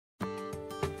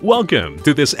Welcome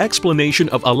to this explanation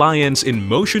of Alliance in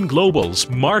Motion Global's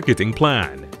marketing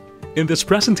plan. In this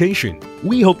presentation,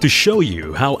 we hope to show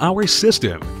you how our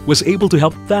system was able to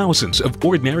help thousands of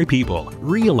ordinary people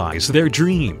realize their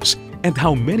dreams and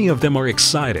how many of them are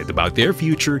excited about their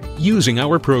future using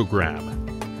our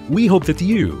program. We hope that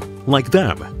you, like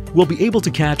them, will be able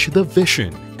to catch the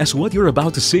vision as what you're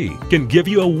about to see can give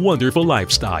you a wonderful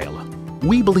lifestyle.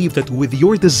 We believe that with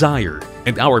your desire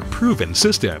and our proven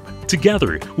system,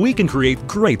 together we can create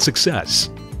great success.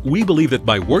 We believe that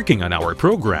by working on our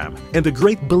program and a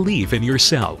great belief in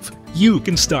yourself, you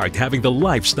can start having the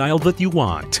lifestyle that you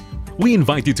want. We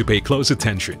invite you to pay close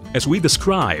attention as we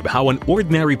describe how an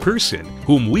ordinary person,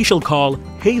 whom we shall call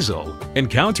Hazel,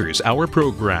 encounters our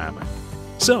program.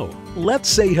 So, let's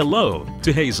say hello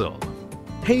to Hazel.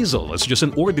 Hazel is just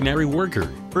an ordinary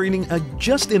worker, earning a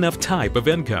just enough type of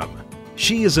income.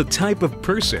 She is a type of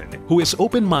person who is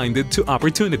open-minded to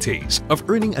opportunities of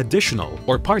earning additional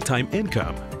or part-time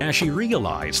income as she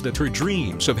realized that her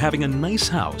dreams of having a nice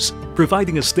house,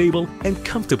 providing a stable and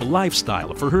comfortable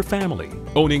lifestyle for her family,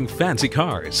 owning fancy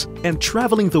cars, and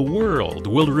traveling the world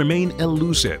will remain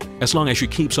elusive as long as she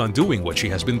keeps on doing what she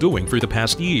has been doing for the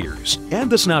past years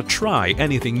and does not try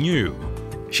anything new.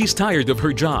 She's tired of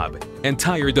her job and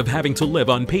tired of having to live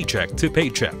on paycheck to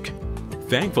paycheck.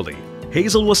 Thankfully,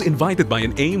 Hazel was invited by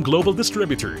an AIM Global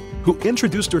distributor who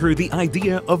introduced to her the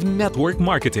idea of network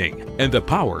marketing and the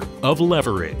power of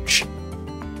leverage.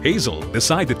 Hazel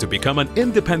decided to become an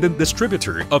independent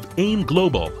distributor of AIM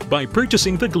Global by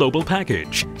purchasing the global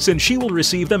package, since she will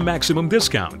receive the maximum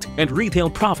discount and retail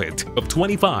profit of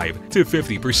 25 to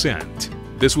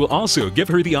 50%. This will also give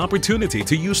her the opportunity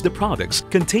to use the products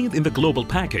contained in the global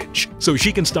package so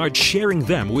she can start sharing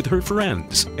them with her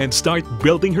friends and start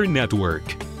building her network.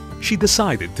 She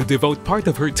decided to devote part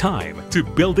of her time to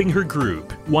building her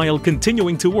group while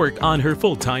continuing to work on her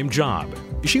full-time job.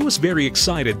 She was very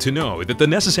excited to know that the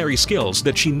necessary skills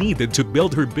that she needed to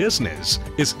build her business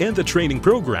is in the training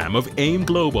program of AIM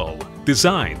Global,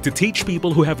 designed to teach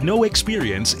people who have no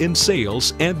experience in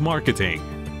sales and marketing.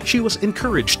 She was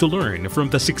encouraged to learn from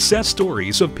the success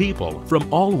stories of people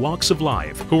from all walks of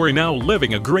life who are now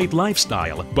living a great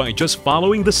lifestyle by just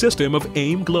following the system of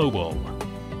AIM Global.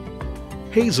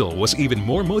 Hazel was even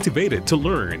more motivated to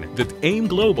learn that AIM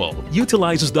Global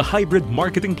utilizes the hybrid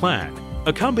marketing plan,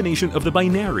 a combination of the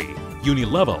binary,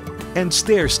 unilevel, and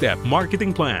stair-step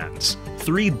marketing plans,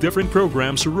 3 different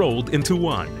programs rolled into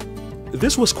one.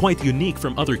 This was quite unique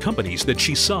from other companies that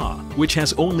she saw, which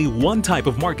has only one type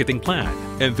of marketing plan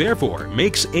and therefore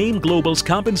makes AIM Global's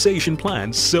compensation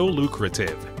plan so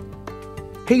lucrative.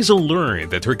 Hazel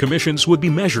learned that her commissions would be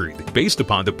measured based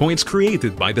upon the points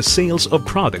created by the sales of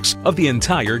products of the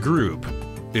entire group.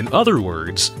 In other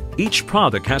words, each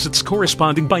product has its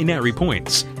corresponding binary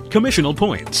points, commissional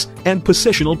points, and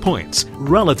positional points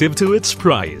relative to its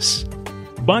price.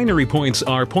 Binary points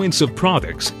are points of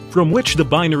products from which the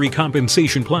binary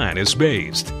compensation plan is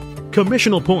based.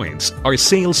 Commissional points are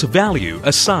sales value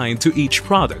assigned to each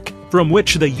product, from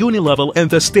which the unilevel and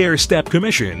the stair-step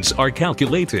commissions are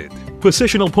calculated.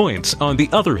 Positional points, on the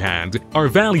other hand, are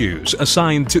values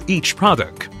assigned to each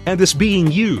product and is being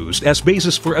used as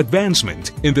basis for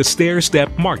advancement in the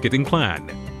stair-step marketing plan.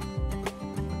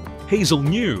 Hazel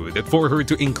knew that for her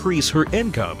to increase her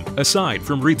income, aside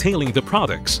from retailing the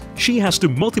products, she has to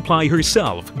multiply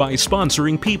herself by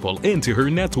sponsoring people into her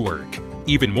network.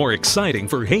 Even more exciting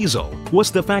for Hazel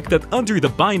was the fact that under the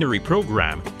binary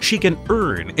program, she can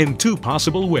earn in 2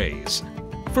 possible ways.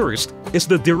 First is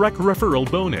the direct referral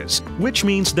bonus, which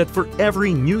means that for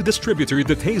every new distributor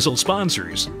that Hazel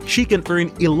sponsors, she can earn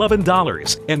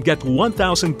 $11 and get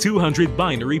 1,200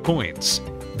 binary points.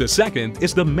 The second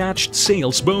is the matched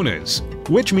sales bonus,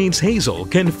 which means Hazel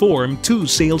can form 2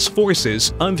 sales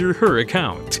forces under her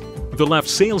account, the left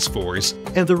sales force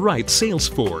and the right sales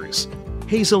force.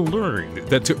 Hazel learned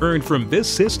that to earn from this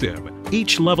system,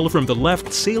 each level from the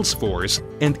left sales force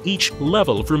and each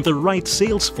level from the right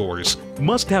sales force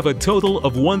must have a total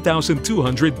of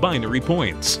 1,200 binary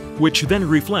points, which then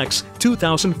reflects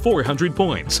 2,400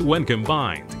 points when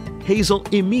combined. Hazel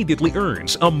immediately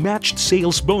earns a matched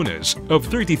sales bonus of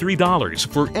 $33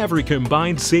 for every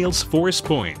combined sales force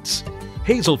points.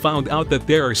 Hazel found out that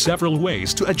there are several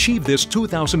ways to achieve this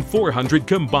 2,400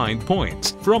 combined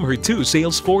points from her 2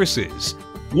 sales forces.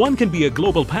 One can be a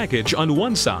global package on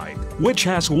one side, which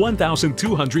has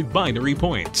 1,200 binary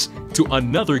points, to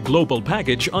another global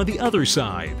package on the other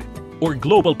side, or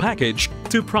global package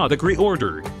to product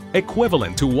reorder,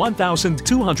 equivalent to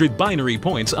 1,200 binary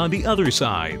points on the other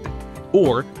side,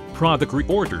 or product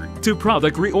reorder to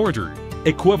product reorder,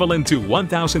 equivalent to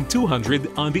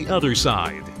 1,200 on the other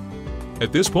side.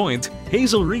 At this point,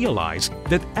 Hazel realized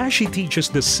that as she teaches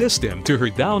the system to her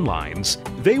downlines,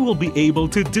 they will be able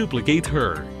to duplicate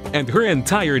her, and her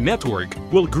entire network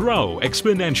will grow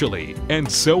exponentially, and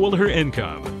so will her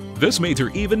income. This made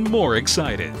her even more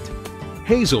excited.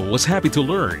 Hazel was happy to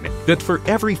learn that for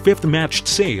every 5th matched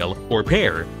sale or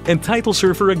pair entitles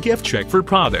her for a gift check for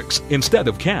products instead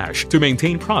of cash to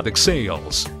maintain product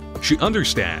sales. She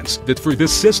understands that for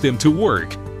this system to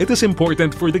work, it is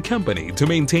important for the company to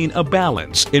maintain a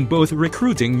balance in both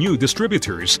recruiting new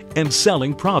distributors and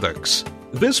selling products.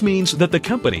 This means that the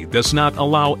company does not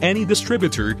allow any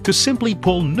distributor to simply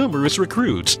pull numerous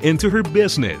recruits into her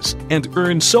business and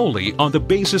earn solely on the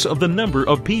basis of the number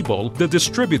of people the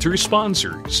distributor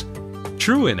sponsors.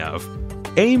 True enough,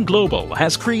 AIM Global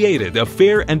has created a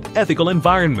fair and ethical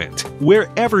environment where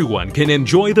everyone can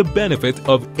enjoy the benefit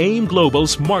of AIM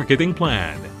Global's marketing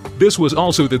plan. This was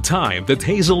also the time that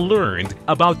Hazel learned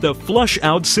about the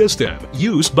flush-out system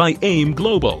used by AIM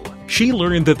Global. She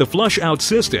learned that the flush-out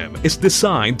system is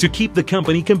designed to keep the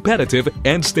company competitive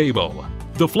and stable.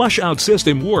 The flush-out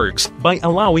system works by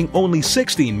allowing only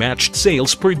 16 matched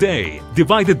sales per day,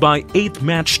 divided by 8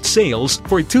 matched sales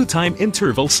for 2-time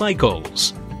interval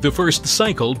cycles. The first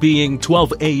cycle being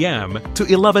 12 a.m. to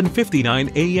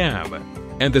 11:59 a.m.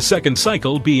 and the second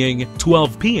cycle being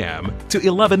 12 p.m. to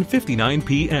 11:59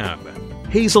 p.m.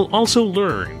 Hazel also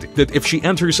learned that if she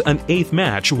enters an 8th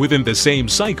match within the same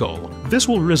cycle, this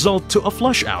will result to a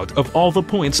flush out of all the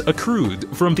points accrued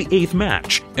from the 8th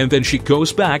match, and then she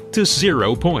goes back to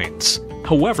 0 points.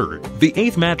 However, the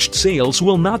 8th matched sales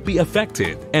will not be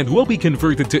affected and will be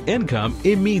converted to income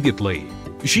immediately.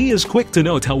 She is quick to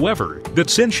note, however,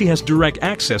 that since she has direct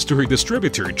access to her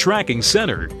distributor tracking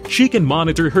center, she can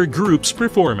monitor her group's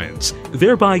performance,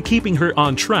 thereby keeping her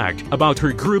on track about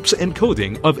her group's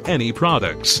encoding of any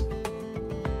products.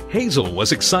 Hazel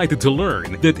was excited to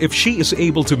learn that if she is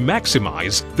able to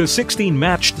maximize the 16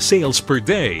 matched sales per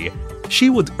day,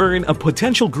 she would earn a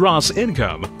potential gross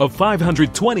income of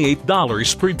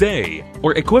 $528 per day,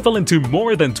 or equivalent to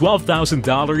more than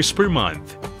 $12,000 per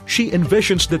month. She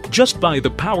envisions that just by the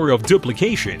power of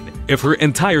duplication, if her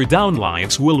entire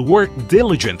downlines will work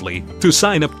diligently to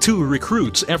sign up 2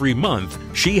 recruits every month,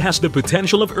 she has the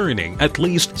potential of earning at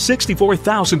least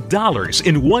 $64,000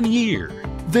 in 1 year.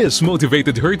 This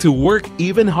motivated her to work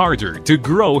even harder to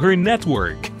grow her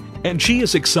network, and she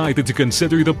is excited to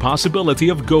consider the possibility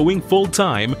of going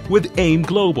full-time with AIM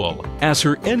Global as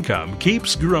her income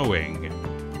keeps growing.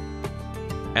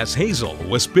 As Hazel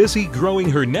was busy growing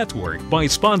her network by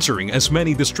sponsoring as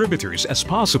many distributors as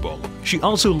possible, she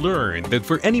also learned that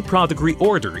for any product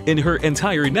reorder in her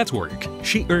entire network,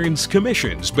 she earns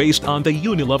commissions based on the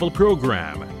Unilevel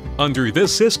program. Under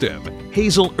this system,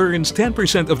 Hazel earns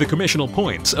 10% of the commissional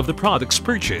points of the products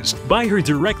purchased by her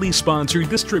directly sponsored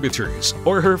distributors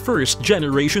or her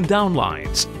first-generation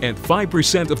downlines, and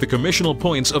 5% of the commissional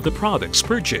points of the products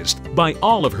purchased by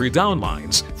all of her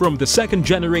downlines from the 2nd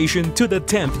generation to the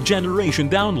 10th generation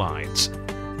downlines.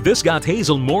 This got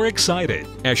Hazel more excited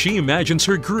as she imagines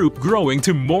her group growing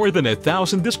to more than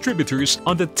 1,000 distributors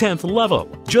on the 10th level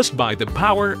just by the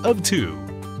power of 2.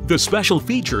 The special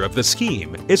feature of the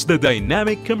scheme is the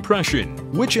dynamic compression,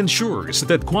 which ensures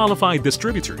that qualified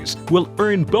distributors will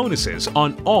earn bonuses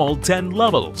on all 10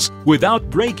 levels without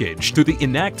breakage to the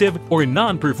inactive or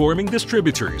non-performing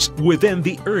distributors within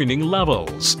the earning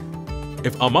levels.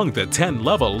 If among the 10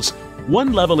 levels,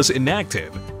 1 level is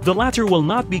inactive, the latter will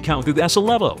not be counted as a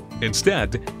level.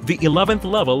 Instead, the 11th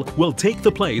level will take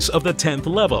the place of the 10th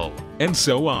level, and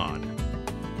so on.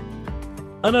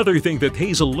 Another thing that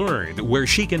Hazel learned where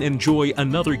she can enjoy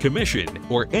another commission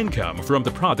or income from the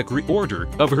product reorder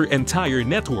of her entire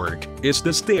network is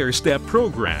the stair-step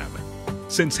program.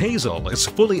 Since Hazel is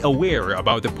fully aware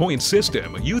about the point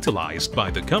system utilized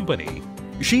by the company,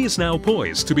 she is now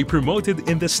poised to be promoted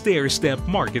in the stair-step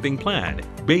marketing plan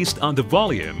based on the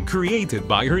volume created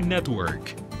by her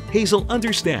network. Hazel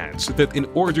understands that in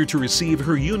order to receive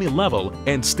her Unilevel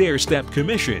and stair-step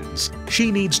commissions,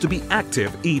 she needs to be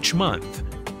active each month.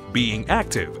 Being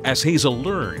active, as Hazel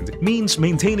learned, means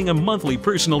maintaining a monthly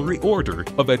personal reorder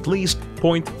of at least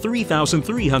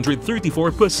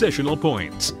 3,334 positional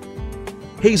points.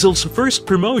 Hazel's first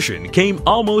promotion came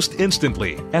almost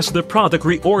instantly as the product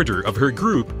reorder of her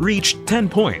group reached 10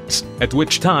 points, at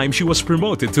which time she was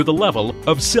promoted to the level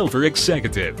of Silver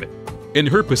Executive. In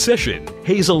her position,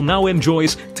 Hazel now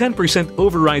enjoys 10%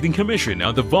 overriding commission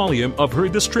on the volume of her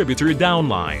distributor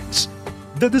downlines.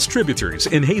 The distributors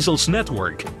in Hazel's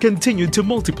network continued to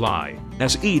multiply,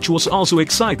 as each was also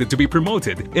excited to be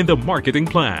promoted in the marketing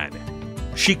plan.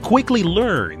 She quickly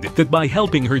learned that by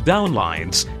helping her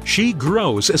downlines, she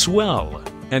grows as well.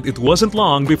 and it wasn't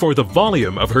long before the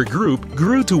volume of her group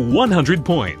grew to 100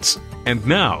 points. And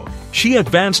now, she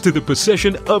advanced to the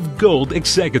position of Gold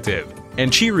Executive,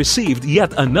 and she received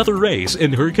yet another raise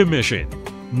in her commission.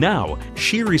 Now,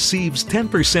 she receives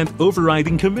 10%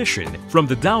 overriding commission from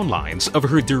the downlines of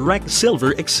her direct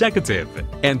Silver Executive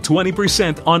and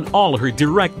 20% on all her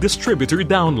direct distributor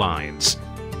downlines.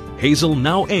 Hazel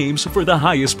now aims for the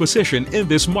highest position in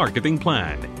this marketing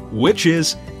plan, which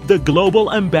is the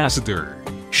Global Ambassador.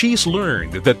 She's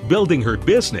learned that building her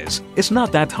business is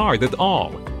not that hard at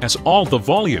all, as all the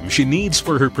volume she needs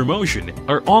for her promotion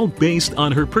are all based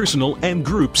on her personal and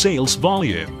group sales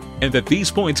volume, and that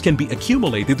these points can be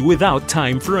accumulated without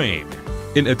time frame.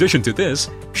 In addition to this,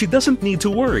 she doesn't need to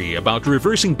worry about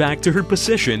reversing back to her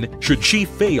position should she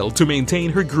fail to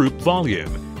maintain her group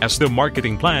volume, as the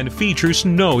marketing plan features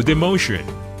no demotion.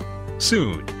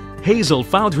 Soon, Hazel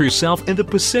found herself in the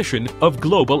position of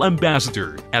Global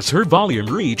Ambassador as her volume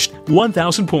reached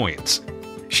 1,000 points.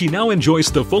 She now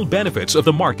enjoys the full benefits of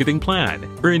the marketing plan,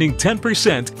 earning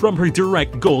 10% from her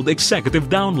direct Gold Executive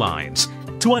downlines,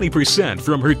 20%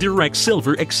 from her direct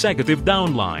Silver Executive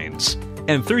downlines,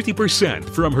 and 30%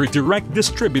 from her direct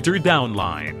distributor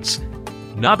downlines.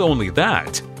 Not only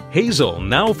that, Hazel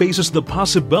now faces the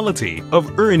possibility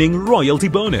of earning royalty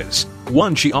bonus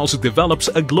once she also develops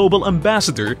a Global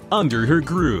Ambassador under her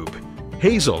group.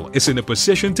 Hazel is in a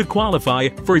position to qualify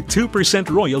for 2%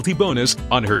 royalty bonus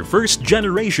on her first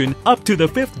generation up to the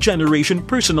 5th generation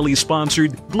personally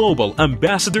sponsored Global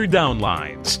Ambassador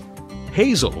downlines.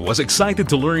 Hazel was excited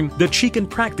to learn that she can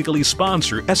practically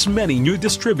sponsor as many new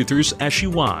distributors as she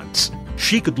wants.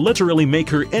 She could literally make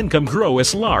her income grow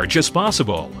as large as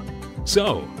possible.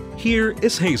 So, here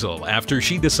is Hazel after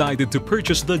she decided to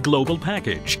purchase the global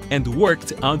package and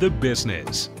worked on the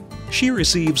business. She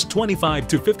receives 25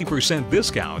 to 50%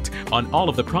 discount on all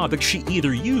of the products she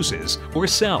either uses or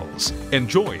sells,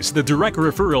 enjoys the direct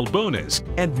referral bonus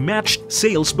and matched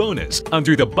sales bonus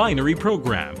under the binary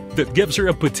program that gives her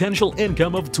a potential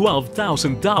income of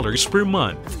 $12,000 per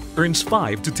month, earns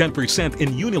 5 to 10% in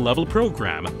Unilevel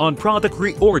program on product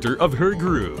reorder of her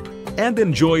group, and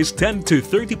enjoys 10 to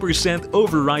 30%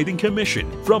 overriding commission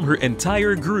from her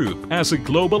entire group as a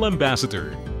Global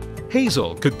Ambassador.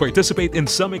 Hazel could participate in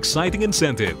some exciting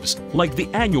incentives, like the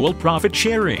annual profit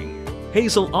sharing.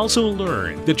 Hazel also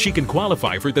learned that she can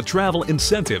qualify for the travel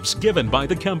incentives given by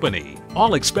the company,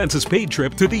 all expenses paid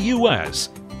trip to the US,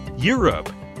 Europe,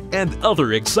 and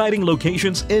other exciting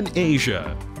locations in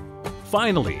Asia.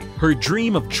 Finally, her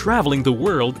dream of traveling the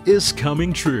world is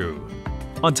coming true.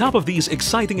 On top of these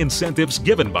exciting incentives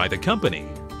given by the company,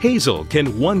 Hazel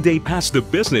can one day pass the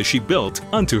business she built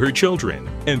onto her children,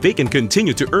 and they can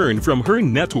continue to earn from her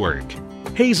network.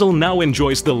 Hazel now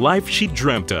enjoys the life she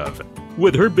dreamt of.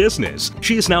 With her business,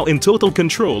 she is now in total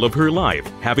control of her life,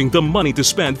 having the money to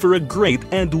spend for a great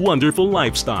and wonderful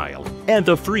lifestyle, and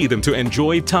the freedom to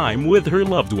enjoy time with her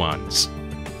loved ones.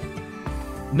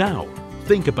 Now,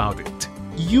 think about it.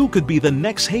 You could be the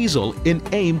next Hazel in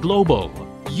AIM Global.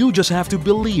 You just have to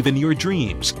believe in your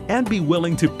dreams and be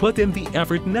willing to put in the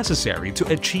effort necessary to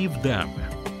achieve them.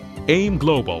 AIM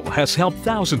Global has helped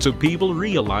thousands of people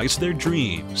realize their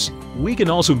dreams. We can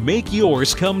also make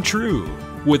yours come true.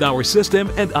 With our system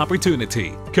and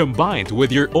opportunity, combined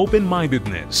with your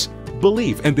open-mindedness,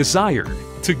 belief and desire,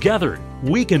 together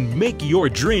we can make your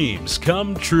dreams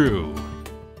come true.